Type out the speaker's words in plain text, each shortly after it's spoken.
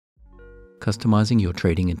Customizing your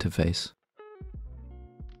trading interface.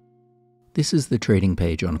 This is the trading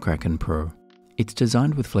page on Kraken Pro. It's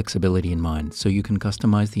designed with flexibility in mind, so you can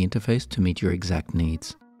customize the interface to meet your exact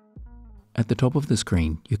needs. At the top of the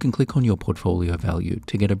screen, you can click on your portfolio value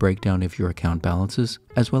to get a breakdown of your account balances,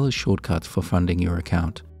 as well as shortcuts for funding your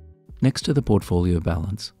account. Next to the portfolio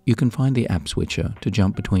balance, you can find the app switcher to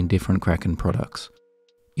jump between different Kraken products.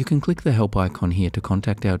 You can click the help icon here to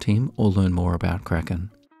contact our team or learn more about Kraken.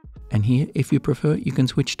 And here, if you prefer, you can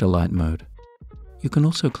switch to light mode. You can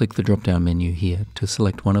also click the drop-down menu here to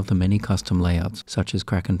select one of the many custom layouts, such as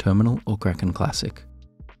Kraken Terminal or Kraken Classic.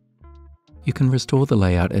 You can restore the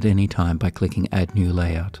layout at any time by clicking Add New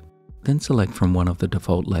Layout. Then select from one of the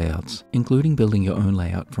default layouts, including building your own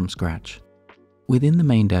layout from scratch. Within the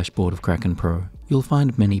main dashboard of Kraken Pro, you'll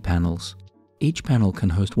find many panels. Each panel can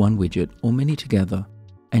host one widget or many together,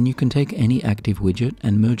 and you can take any active widget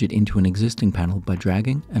and merge it into an existing panel by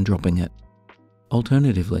dragging and dropping it.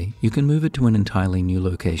 Alternatively, you can move it to an entirely new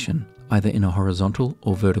location, either in a horizontal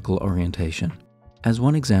or vertical orientation. As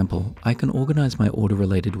one example, I can organize my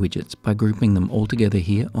order-related widgets by grouping them all together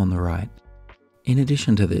here on the right. In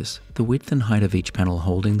addition to this, the width and height of each panel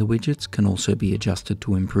holding the widgets can also be adjusted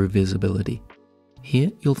to improve visibility.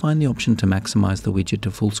 Here, you'll find the option to maximize the widget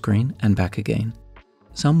to full screen and back again.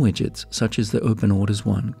 Some widgets, such as the Open Orders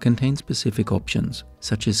one, contain specific options,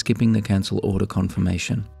 such as skipping the cancel order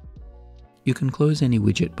confirmation. You can close any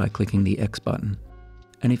widget by clicking the X button.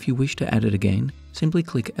 And if you wish to add it again, simply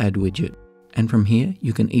click Add Widget. And from here,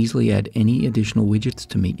 you can easily add any additional widgets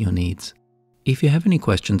to meet your needs. If you have any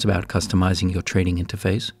questions about customizing your trading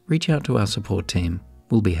interface, reach out to our support team.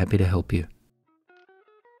 We'll be happy to help you.